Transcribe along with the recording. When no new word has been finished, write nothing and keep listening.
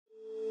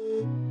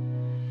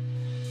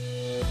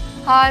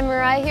Hi, I'm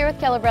Mariah here with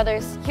Keller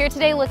Brothers. Here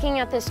today looking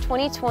at this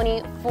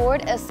 2020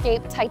 Ford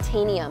Escape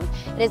Titanium.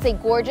 It is a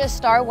gorgeous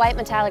star white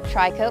metallic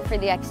tri-coat for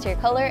the exterior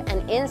color,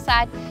 and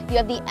inside you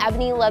have the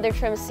ebony leather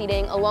trim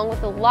seating along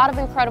with a lot of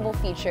incredible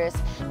features.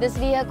 This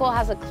vehicle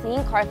has a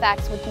clean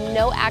Carfax with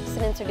no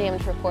accidents or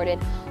damage reported,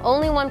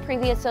 only one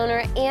previous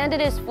owner, and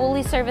it is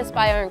fully serviced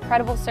by our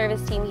incredible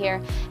service team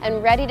here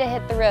and ready to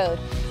hit the road.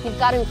 You've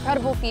got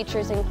incredible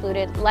features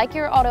included, like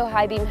your auto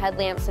high beam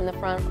headlamps in the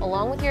front,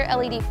 along with your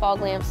LED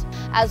fog lamps,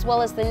 as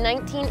well as the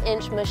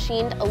 19-inch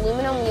machined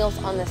aluminum wheels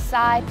on the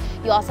side.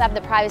 You also have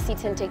the privacy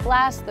tinted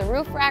glass, the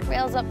roof rack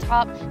rails up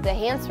top, the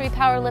hands-free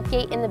power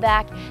liftgate in the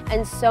back,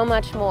 and so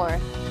much more.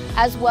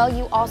 As well,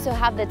 you also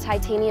have the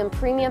titanium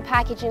premium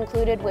package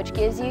included, which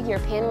gives you your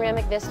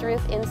panoramic vista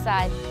roof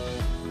inside.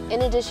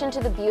 In addition to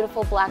the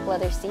beautiful black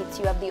leather seats,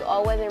 you have the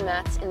all-weather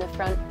mats in the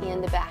front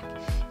and the back.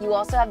 You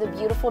also have the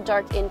beautiful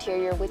dark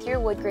interior with your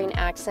wood grain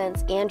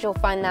accents, and you'll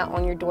find that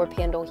on your door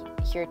panel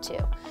here too.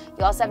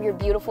 You also have your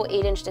beautiful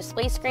 8-inch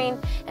display screen,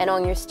 and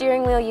on your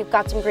steering wheel you've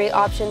got some great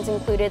options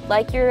included,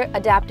 like your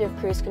adaptive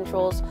cruise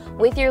controls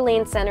with your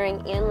lane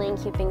centering and lane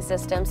keeping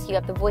systems. You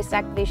have the voice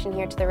activation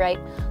here to the right,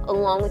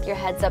 along with your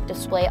heads-up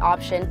display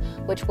option,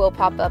 which will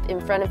pop up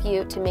in front of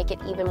you to make it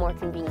even more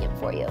convenient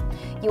for you.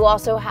 You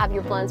also have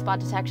your blind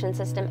spot detection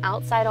system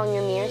outside on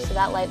your mirror, so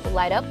that light will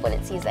light up when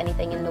it sees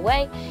anything in the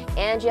way,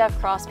 and you have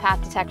cross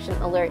path detection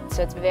alert,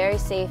 so it's very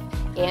safe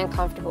and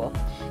comfortable.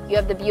 You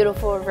have the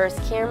beautiful reverse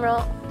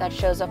camera that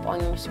shows up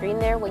on your screen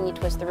there when you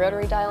twist the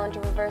rotary dial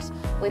into reverse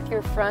with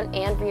your front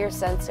and rear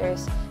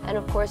sensors. And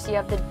of course you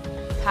have the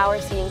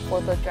power seating for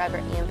both driver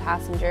and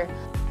passenger.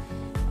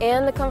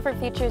 And the comfort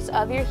features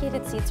of your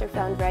heated seats are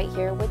found right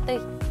here with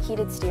the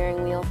heated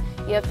steering wheel.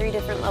 You have 3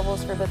 different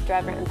levels for both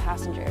driver and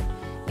passenger.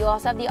 You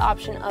also have the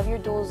option of your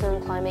dual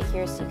zone climate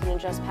here, so you can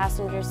adjust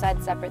passenger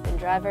side separate than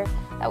driver.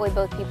 That way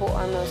both people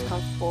are most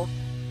comfortable.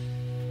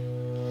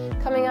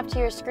 Coming up to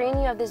your screen,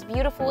 you have this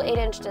beautiful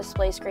 8-inch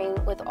display screen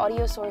with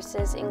audio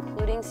sources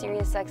including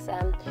Sirius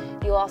XM.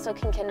 You also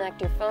can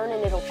connect your phone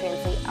and it'll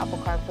translate Apple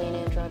CarPlay and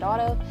Android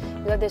Auto.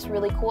 You have this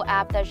really cool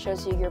app that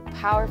shows you your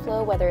power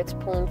flow, whether it's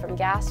pulling from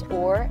gas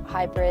or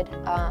hybrid,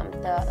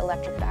 the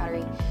electric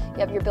battery. You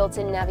have your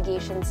built-in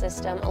navigation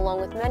system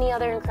along with many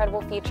other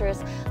incredible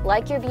features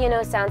like your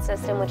B&O sound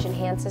system, which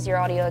enhances your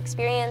audio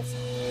experience.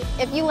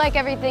 If you like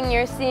everything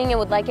you're seeing and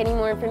would like any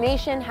more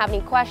information, have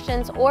any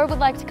questions, or would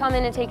like to come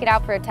in and take it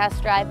out for a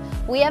test drive,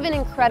 we have an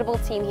incredible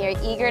team here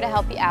eager to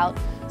help you out.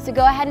 So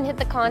go ahead and hit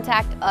the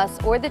contact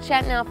us or the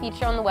chat now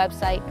feature on the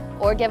website,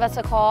 or give us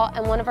a call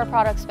and one of our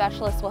product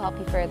specialists will help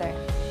you further.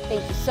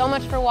 Thank you so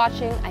much for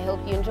watching. I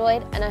hope you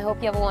enjoyed, and I hope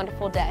you have a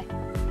wonderful day.